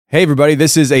Hey everybody,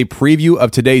 this is a preview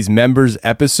of today's members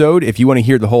episode. If you want to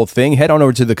hear the whole thing, head on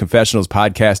over to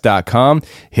theconfessionalspodcast.com,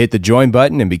 hit the join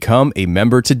button, and become a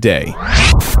member today.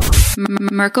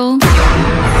 Merkel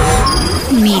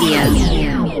Media.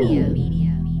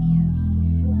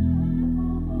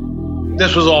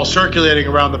 This was all circulating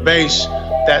around the base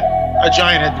that a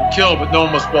giant had been killed, but no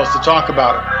one was supposed to talk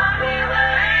about it.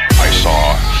 I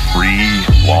saw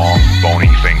 3 long, bony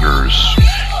fingers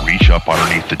reach up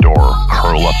underneath the door,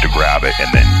 curl up to grab it,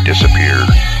 and then disappear.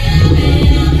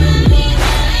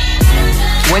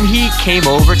 When he came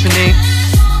over to me,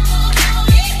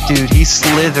 dude, he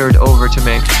slithered over to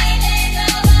me.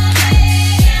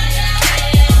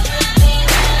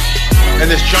 And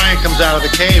this giant comes out of the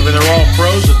cave, and they're all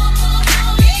frozen.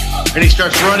 And he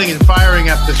starts running and firing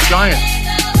at this giant.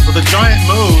 Well, the giant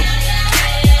moves.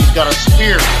 He's got a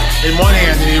spear in one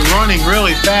hand, and he's running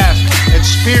really fast and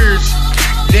spears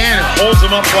Dan and holds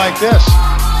him up like this.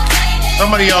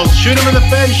 Somebody yells, shoot him in the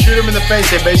face, shoot him in the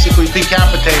face. They basically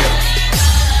decapitate him.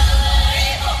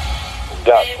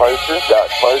 Got closer.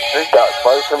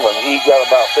 When he got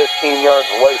about 15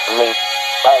 yards away from me,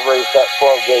 I raised that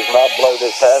 12 gauge and I blowed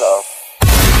his head off.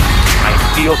 I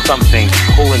feel something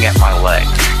pulling at my leg,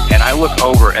 and I look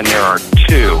over and there are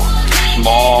 2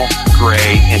 small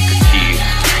gray entities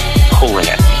pulling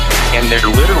at me. And they're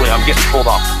literally, I'm getting pulled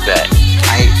off the bed.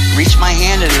 I reached my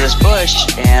hand into this bush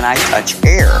and I touched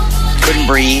air. Couldn't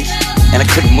breathe and I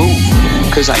couldn't move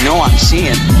because I know I'm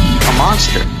seeing a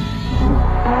monster.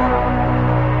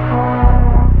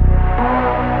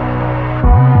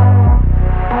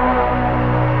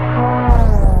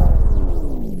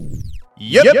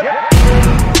 Yep.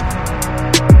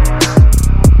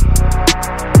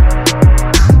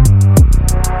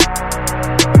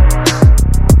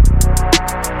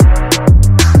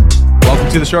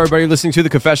 To the show, everybody listening to the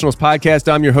Confessionals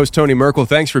Podcast. I'm your host, Tony Merkel.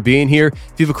 Thanks for being here.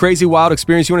 If you have a crazy, wild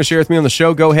experience you want to share with me on the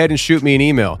show, go ahead and shoot me an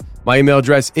email. My email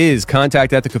address is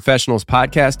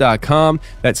contact@theconfessionalspodcast.com.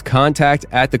 That's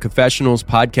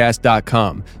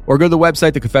contact@theconfessionalspodcast.com. Or go to the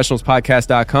website,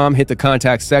 theconfessionalspodcast.com, hit the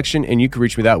contact section, and you can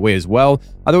reach me that way as well.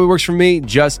 Either way works for me,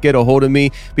 just get a hold of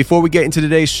me. Before we get into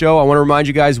today's show, I want to remind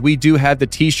you guys, we do have the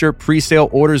t-shirt pre-sale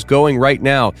orders going right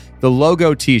now. The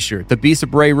logo t-shirt, the Beast of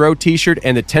Bray Road t-shirt,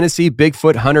 and the Tennessee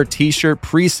Bigfoot Hunter t-shirt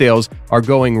pre-sales are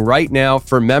going right now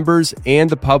for members and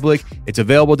the public. It's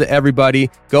available to everybody.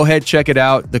 Go ahead, check it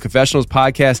out.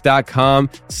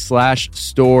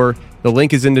 theconfessionalspodcast.com/store. The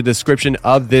link is in the description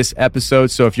of this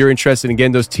episode. So if you're interested in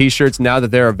getting those t-shirts now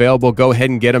that they're available, go ahead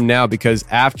and get them now, because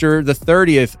after the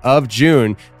 30th of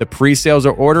June, the pre-sales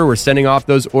are order. We're sending off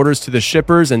those orders to the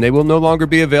shippers and they will no longer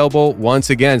be available once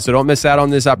again. So don't miss out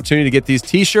on this opportunity to get these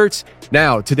t-shirts.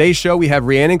 Now, today's show, we have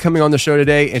Rhiannon coming on the show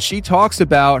today, and she talks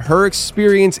about her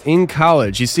experience in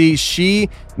college. You see, she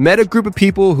met a group of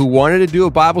people who wanted to do a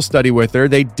Bible study with her.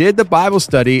 They did the Bible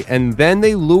study, and then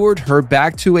they lured her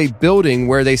back to a building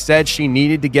where they said she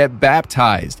needed to get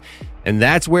baptized. And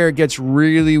that's where it gets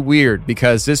really weird,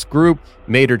 because this group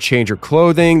made her change her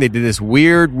clothing. They did this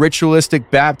weird ritualistic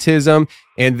baptism,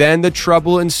 and then the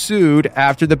trouble ensued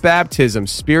after the baptism.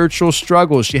 Spiritual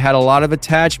struggles. She had a lot of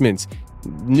attachments.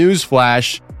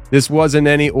 Newsflash, this wasn't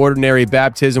any ordinary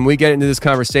baptism. We get into this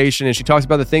conversation, and she talks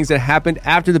about the things that happened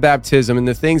after the baptism and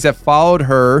the things that followed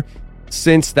her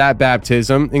since that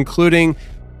baptism, including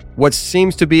what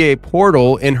seems to be a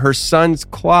portal in her son's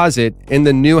closet in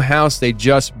the new house they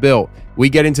just built. We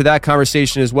get into that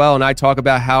conversation as well, and I talk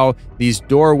about how these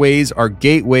doorways are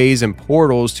gateways and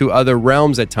portals to other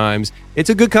realms at times. It's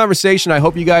a good conversation. I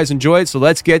hope you guys enjoy it, so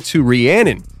let's get to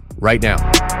Rhiannon right now.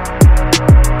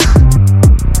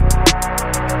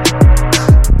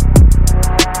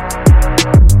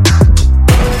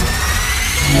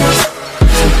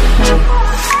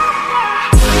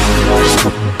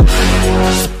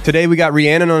 Today we got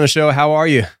Rhiannon on the show. How are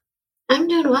you? I'm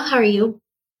doing well. How are you?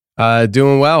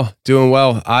 Doing well.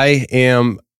 I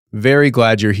am very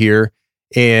glad you're here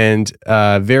and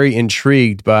very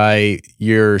intrigued by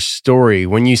your story.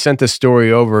 When you sent the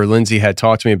story over, Lindsay had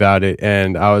talked to me about it,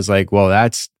 and I was like, well,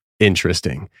 that's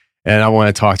interesting, and I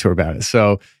want to talk to her about it.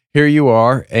 So here you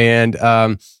are, and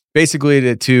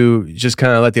basically to just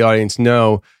kind of let the audience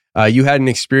know, you had an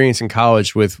experience in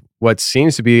college with what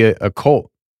seems to be a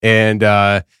cult. And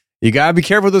you got to be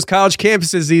careful with those college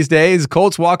campuses these days.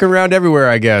 Cults walking around everywhere,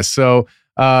 I guess. So,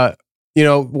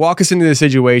 walk us into the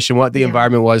situation, what the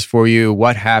environment was for you,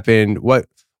 what happened, what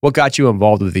got you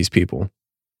involved with these people?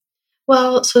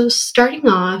 Well, so starting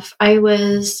off, I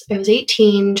was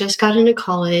 18, just got into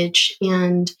college,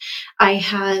 and I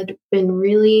had been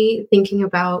really thinking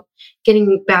about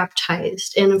getting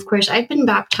baptized. And of course, I'd been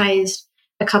baptized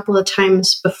a couple of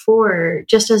times before,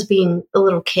 just as being a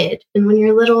little kid. And when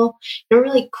you're little, you don't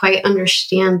really quite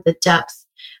understand the depth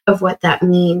of what that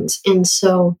means. And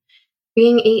so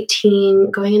being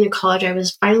 18, going into college, I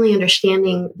was finally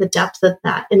understanding the depth of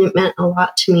that. And it meant a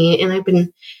lot to me. And I've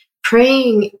been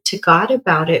praying to God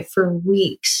about it for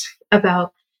weeks,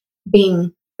 about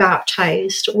being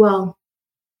baptized. Well,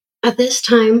 at this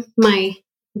time, my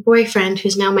boyfriend,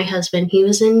 who's now my husband, he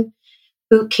was in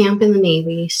boot camp in the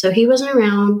Navy. So he wasn't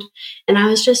around. And I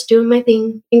was just doing my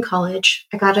thing in college.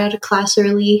 I got out of class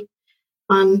early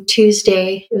on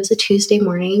Tuesday. It was a Tuesday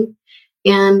morning.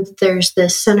 And there's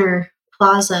this center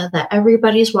plaza that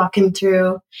everybody's walking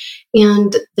through.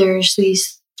 And there's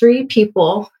these 3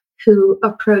 people who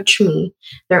approach me.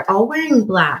 They're all wearing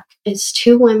black. It's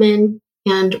 2 women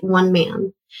and 1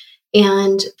 man.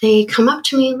 And they come up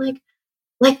to me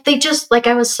like they just, like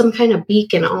I was some kind of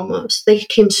beacon almost. They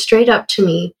came straight up to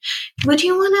me. Would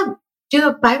you want to do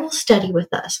a Bible study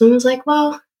with us? And I was like,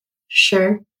 well,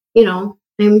 sure.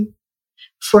 I'm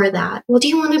for that. Well, do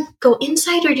you want to go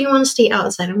inside or do you want to stay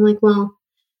outside? I'm like, well,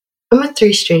 I'm with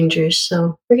 3 strangers,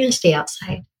 so we're going to stay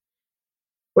outside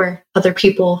where other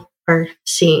people are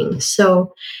seeing.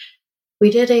 So we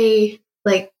did I'm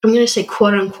going to say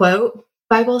quote unquote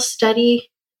Bible study.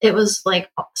 It was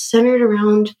centered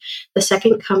around the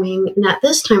second coming. And at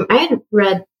this time I had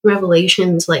read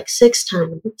Revelations 6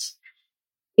 times.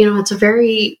 It's a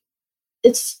very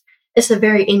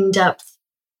in-depth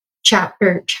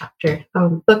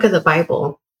book of the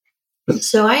Bible.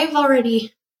 So I've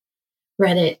already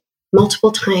read it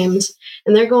multiple times,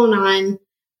 and they're going on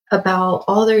about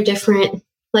all their different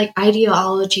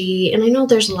ideology. And I know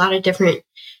there's a lot of different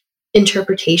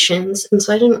interpretations. And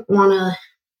so I didn't want to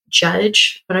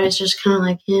judge, but I was just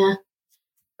kind of yeah,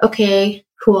 okay,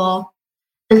 cool.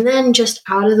 And then just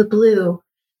out of the blue,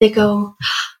 they go,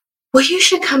 well, you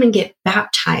should come and get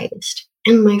baptized.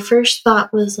 And my first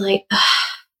thought was this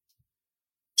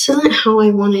isn't how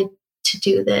I wanted to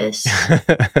do this.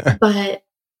 But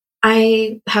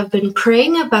I have been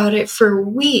praying about it for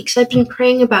weeks. I've been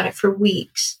praying about it for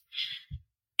weeks.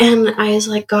 And I was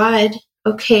like, God,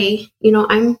 okay,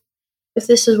 if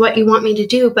this is what you want me to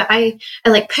do. But I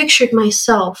pictured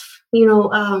myself,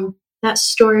 that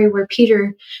story where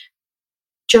Peter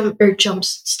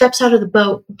steps out of the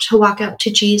boat to walk out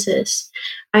to Jesus.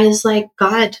 I was like,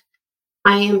 God,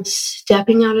 I am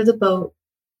stepping out of the boat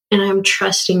and I'm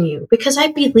trusting you, because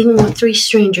I'd be leaving with 3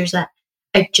 strangers that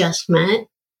I just met.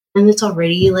 And it's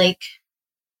already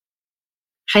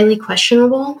highly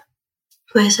questionable.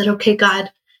 But I said, okay,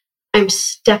 God, I'm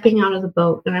stepping out of the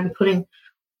boat and I'm putting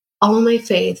all my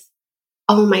faith,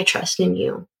 all my trust in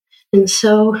you. And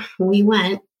so we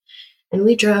went and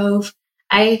we drove.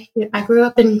 I grew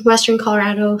up in Western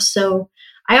Colorado, so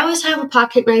I always have a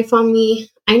pocket knife on me.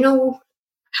 I know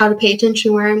how to pay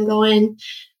attention where I'm going.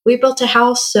 We built a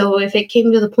house, so if it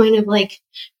came to the point of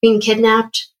being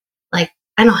kidnapped, I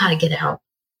know how to get out.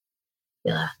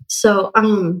 Yeah. So I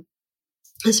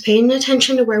was paying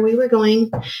attention to where we were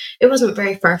going. It wasn't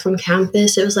very far from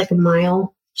campus. It was a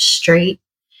mile straight.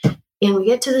 And we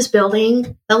get to this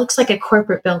building that looks like a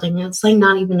corporate building. It's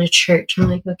not even a church. I'm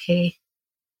like, okay,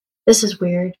 this is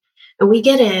weird. And we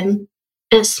get in,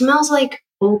 and it smells like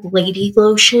old lady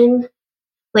lotion.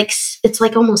 It's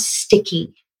almost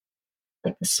sticky.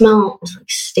 The smell is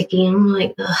sticky. And I'm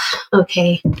like, ugh,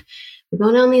 okay. We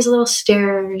go down these little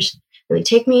stairs, and they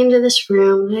take me into this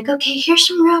room. They're like, okay, here's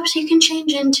some robes you can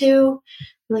change into.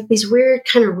 These weird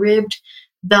kind of ribbed,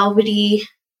 velvety,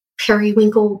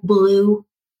 periwinkle blue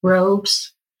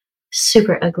robes.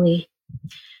 Super ugly.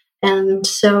 And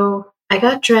so I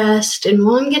got dressed, and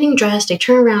while I'm getting dressed, I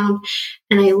turn around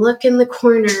and I look in the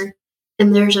corner,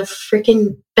 and there's a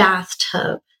freaking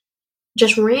bathtub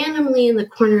just randomly in the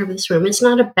corner of this room. It's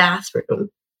not a bathroom.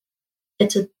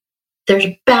 There's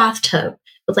a bathtub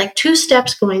with 2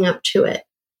 steps going up to it.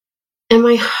 And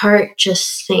my heart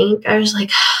just sank. I was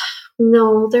like,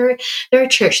 no, they're a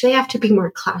church. They have to be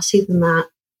more classy than that.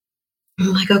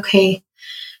 I'm like, okay,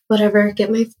 whatever.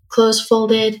 Get my clothes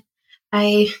folded.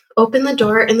 I open the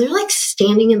door, and they're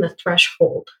standing in the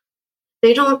threshold.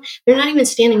 They're not even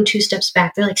standing 2 steps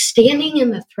back. They're standing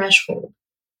in the threshold.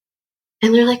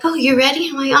 And they're like, oh, you ready?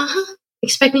 I'm like, uh-huh.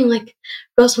 Expecting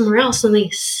go somewhere else. And they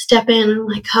step in, and I'm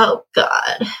like, oh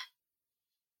God.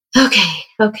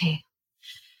 Okay.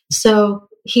 So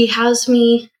he has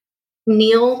me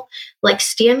kneel,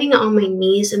 standing on my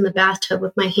knees in the bathtub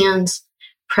with my hands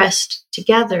pressed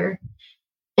together.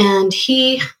 And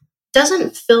he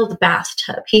doesn't fill the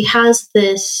bathtub. He has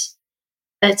this,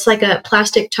 it's a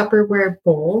plastic Tupperware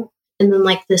bowl. And then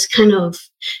this kind of,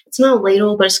 it's not a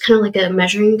ladle, but it's kind of like a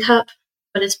measuring cup,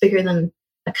 but it's bigger than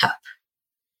a cup,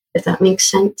 if that makes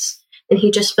sense. And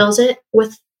he just fills it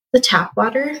with the tap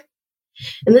water.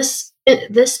 And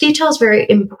this detail is very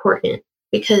important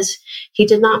because he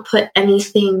did not put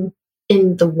anything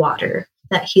in the water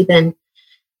that he then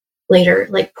later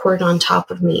like poured on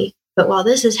top of me. But while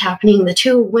this is happening, the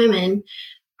two women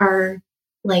are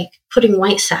like putting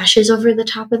white sashes over the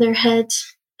top of their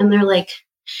heads, and they're like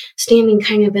standing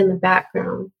kind of in the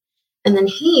background. And then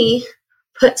he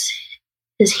puts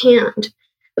his hand,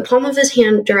 the palm of his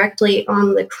hand, directly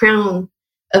on the crown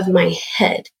of my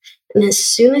head. And as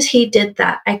soon as he did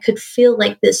that, I could feel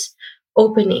like this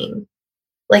opening,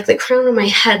 like the crown of my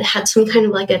head had some kind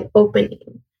of like an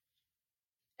opening.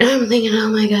 And I'm thinking, oh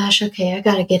my gosh, okay, I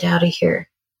got to get out of here.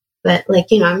 But like,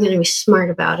 you know, I'm going to be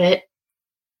smart about it.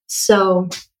 So,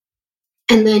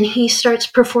 and then he starts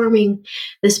performing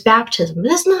this baptism.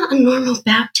 But it's not a normal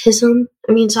baptism.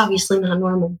 I mean, it's obviously not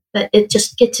normal, but it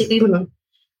just gets even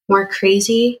more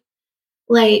crazy.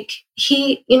 Like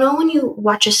he, you know, when you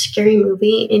watch a scary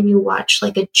movie and you watch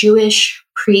like a Jewish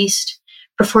priest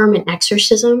perform an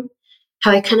exorcism,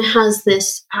 how he kind of has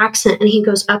this accent and he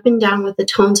goes up and down with the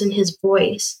tones in his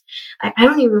voice. I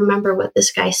don't even remember what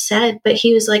this guy said, but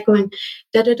he was like going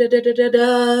da da da da da da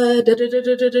da da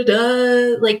da da da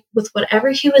da, like with whatever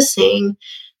he was saying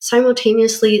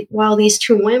simultaneously, while these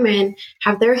two women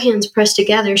have their hands pressed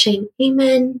together saying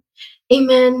amen,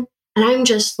 amen. And I'm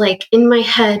just like in my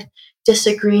head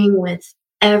disagreeing with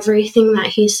everything that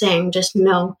he's saying, just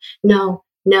no, no,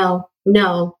 no,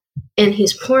 no. And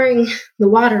he's pouring the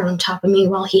water on top of me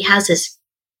while he has his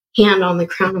hand on the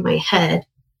crown of my head.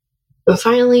 And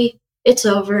finally, it's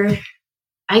over.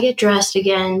 I get dressed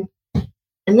again.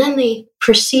 And then they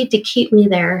proceed to keep me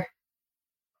there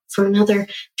for another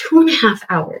 2.5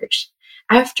 hours.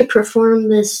 I have to perform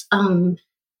this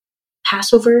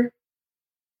Passover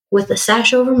with a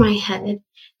sash over my head.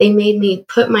 They made me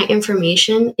put my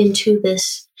information into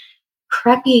this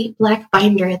crappy black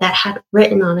binder that had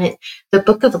written on it the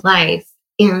book of life.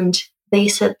 And they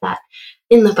said that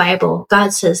in the Bible,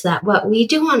 God says that what we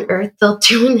do on earth, they'll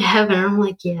do in heaven. I'm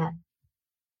like, yeah.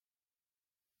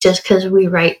 Just because we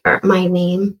write my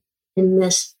name in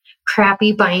this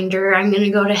crappy binder, I'm going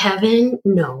to go to heaven?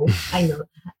 No, I know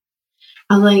that.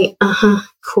 I'm like,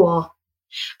 cool.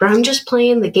 But I'm just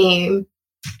playing the game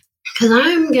because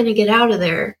I'm going to get out of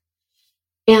there.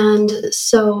 And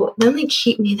so then they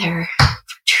keep me there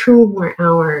for 2 more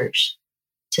hours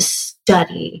to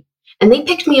study. And they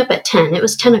picked me up at 10. It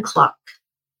was 10 o'clock.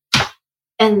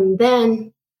 And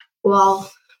then,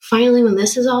 well, finally, when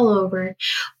this is all over,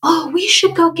 oh, we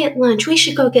should go get lunch. We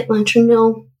should go get lunch.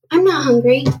 No, I'm not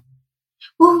hungry.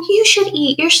 Well, you should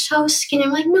eat. You're so skinny.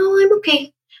 I'm like, no, I'm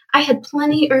okay. I had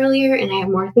plenty earlier and I have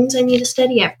more things I need to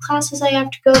study. I have classes I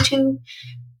have to go to.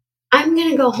 I'm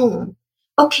going to go home.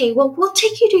 Okay, well, we'll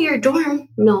take you to your dorm.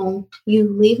 No, you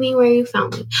leave me where you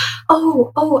found me.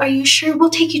 Oh, are you sure?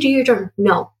 We'll take you to your dorm.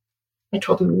 No. I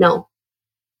told him, no.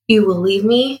 You will leave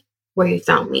me where you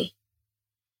found me.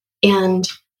 And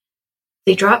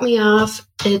they dropped me off.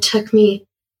 It took me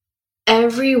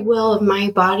every will of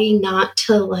my body not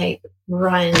to like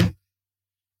run.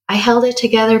 I held it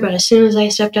together, but as soon as I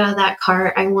stepped out of that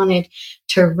car, I wanted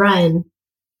to run,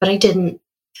 but I didn't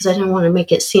because I didn't want to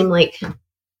make it seem like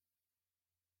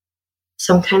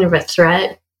some kind of a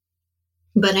threat.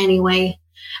 But anyway,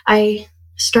 I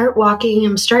start walking.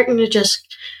 I'm starting to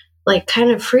just like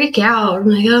kind of freak out. I'm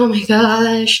like, oh my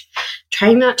gosh,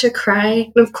 trying not to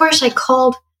cry. And of course I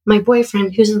called my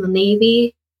boyfriend who's in the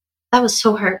Navy. That was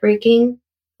so heartbreaking.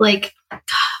 Like, God,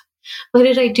 why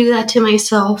did I do that to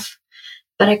myself?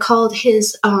 But I called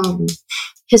his aunt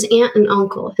and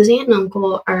uncle. His aunt and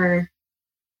uncle are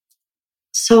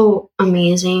so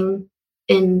amazing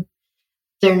in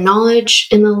their knowledge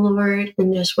in the Lord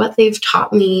and just what they've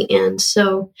taught me. And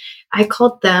so I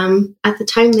called them. At the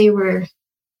time they were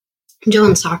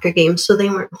doing soccer games, so they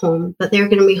weren't home, but they were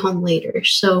going to be home later.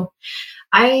 So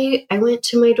I went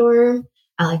to my dorm.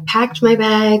 I like packed my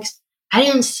bags. I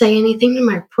didn't say anything to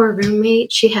my poor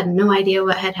roommate. She had no idea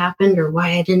what had happened or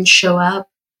why I didn't show up.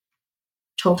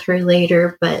 Told her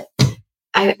later, but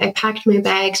I packed my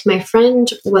bags. My friend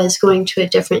was going to a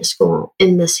different school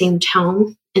in the same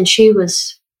town, and she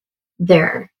was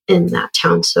there in that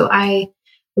town. So I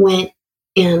went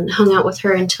and hung out with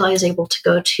her until I was able to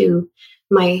go to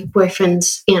my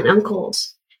boyfriend's aunt and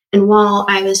uncle's. And while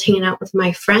I was hanging out with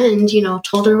my friend,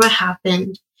 told her what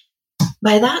happened.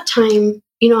 By that time,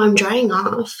 I'm drying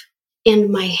off and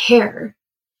my hair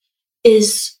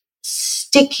is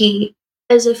sticky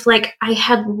as if like I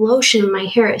had lotion in my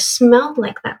hair. It smelled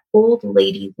like that old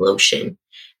lady lotion.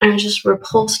 And I was just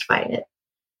repulsed by it.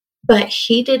 But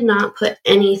he did not put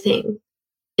anything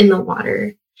in the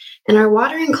water. And our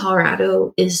water in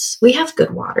Colorado we have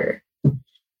good water.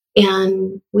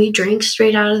 And we drink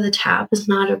straight out of the tap. It's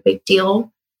not a big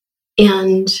deal.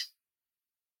 And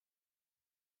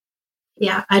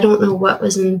yeah, I don't know what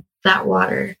was in that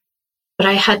water, but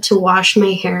I had to wash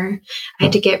my hair. I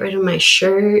had to get rid of my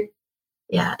shirt.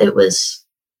 Yeah, it was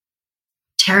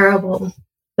terrible.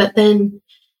 But then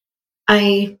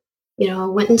I,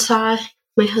 went and saw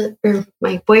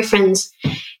my boyfriend's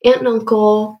aunt and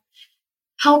uncle,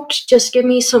 helped just give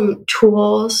me some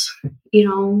tools,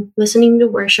 listening to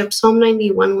worship. Psalm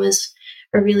 91 was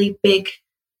a really big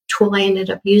tool I ended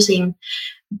up using.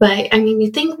 But I mean, you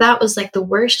think that was like the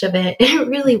worst of it. It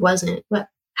really wasn't. What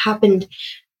happened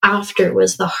after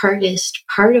was the hardest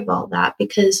part of all that,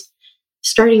 because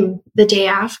starting the day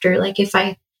after, like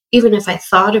even if I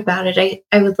thought about it,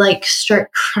 I would like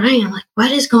start crying. I'm like,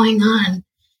 what is going on?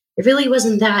 It really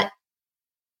wasn't that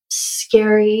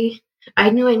scary.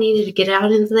 I knew I needed to get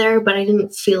out of there, but I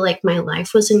didn't feel like my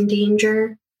life was in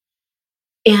danger.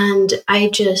 And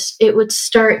it would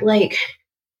start like,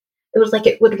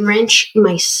 it would wrench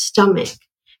my stomach,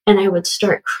 and I would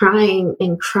start crying,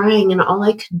 and all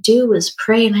I could do was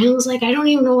pray. And I was like, I don't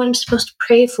even know what I'm supposed to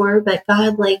pray for, but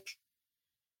God,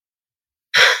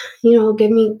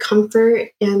 give me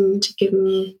comfort and give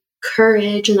me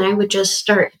courage. And I would just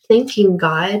start thanking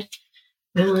God.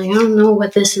 And I'm like, I don't know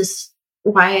what this is,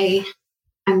 why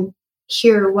I'm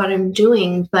here, what I'm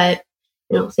doing, but,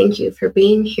 thank you for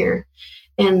being here.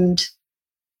 And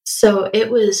so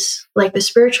it was like the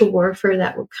spiritual warfare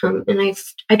that would come. And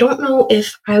I don't know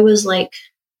if I was like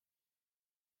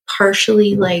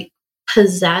partially like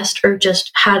possessed or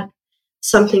just had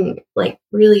something like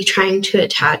really trying to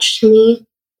attach to me,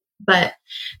 but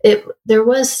there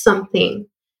was something,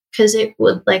 because it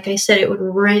would, like I said, it would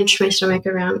wrench my stomach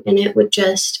around, and it would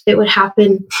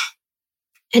happen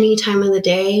any time of the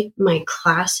day. My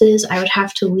classes, I would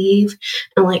have to leave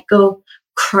and like go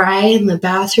cry in the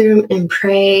bathroom and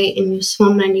pray and use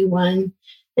Psalm 91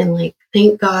 and like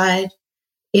thank God.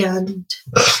 And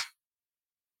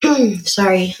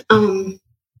sorry,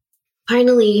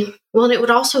 finally, well,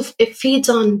 it feeds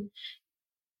on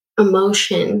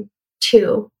emotion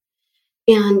too.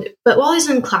 But while I was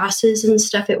in classes and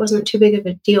stuff, it wasn't too big of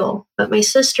a deal. But my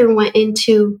sister went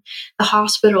into the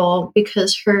hospital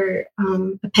because her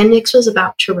appendix was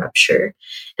about to rupture.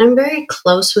 And I'm very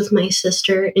close with my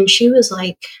sister, and she was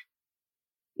like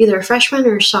either a freshman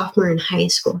or a sophomore in high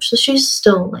school. So she's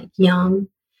still like young.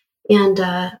 And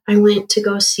I went to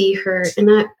go see her, and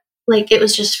it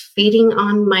was just feeding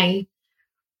on my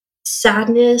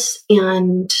sadness,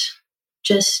 and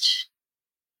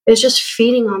it was just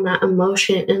feeding on that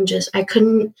emotion, and I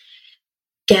couldn't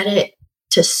get it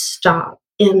to stop.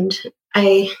 And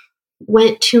I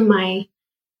went to my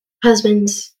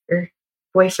husband's, or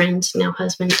boyfriend's, now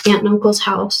husband, aunt and uncle's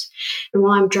house. And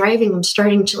while I'm driving, I'm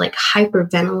starting to like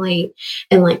hyperventilate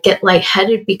and like get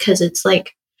lightheaded, because it's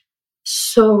like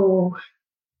so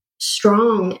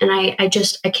strong. And I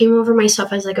came over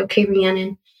myself. I was like, okay,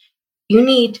 Rhiannon, you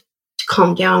need to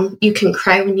calm down. You can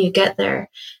cry when you get there.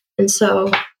 And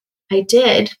so I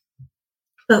did.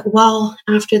 But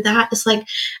after that, it's like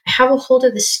I have a hold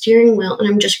of the steering wheel, and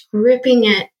I'm just gripping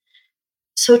it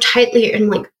so tightly and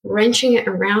like wrenching it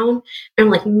around, and I'm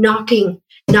like knocking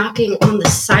on the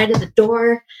side of the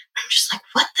door. I'm just like,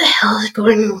 what the hell is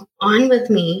going on with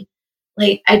me?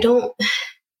 Like,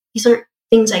 these aren't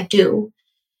things I do.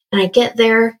 And I get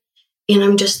there, and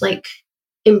I'm just like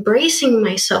embracing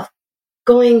myself,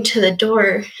 going to the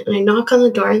door, and I knock on the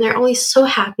door, and they're always so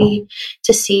happy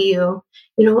to see you,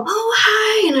 oh,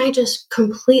 hi. And I just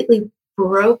completely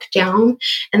broke down.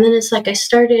 And then it's like I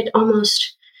started I'm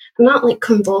not like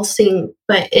convulsing,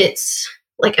 but it's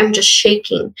like I'm just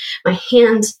shaking. My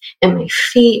hands and my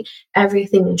feet,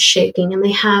 everything is shaking. And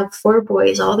they have 4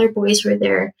 boys, all their boys were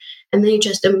there, and they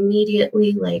just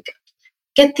immediately like,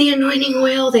 get the anointing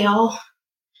oil. They all,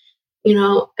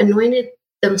 anointed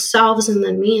themselves and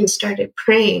then me, and started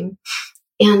praying.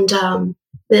 And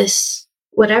this,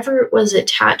 whatever was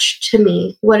attached to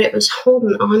me, what it was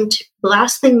holding on to, the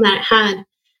last thing that it had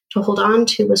to hold on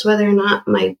to was whether or not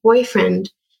my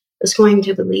boyfriend was going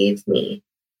to believe me.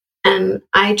 And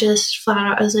I just flat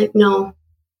out, I was like, no,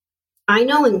 I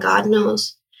know, and God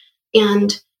knows.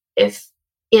 And if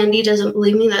Andy doesn't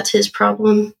believe me, that's his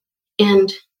problem.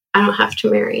 And I don't have to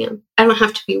marry him. I don't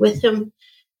have to be with him.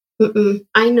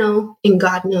 I know, and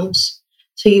God knows.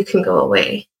 So you can go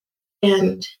away.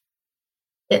 And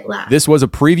it lasts. This was a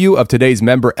preview of today's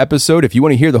member episode. If you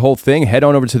want to hear the whole thing, head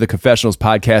on over to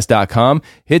theconfessionalspodcast.com,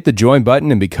 hit the join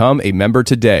button, and become a member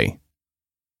today.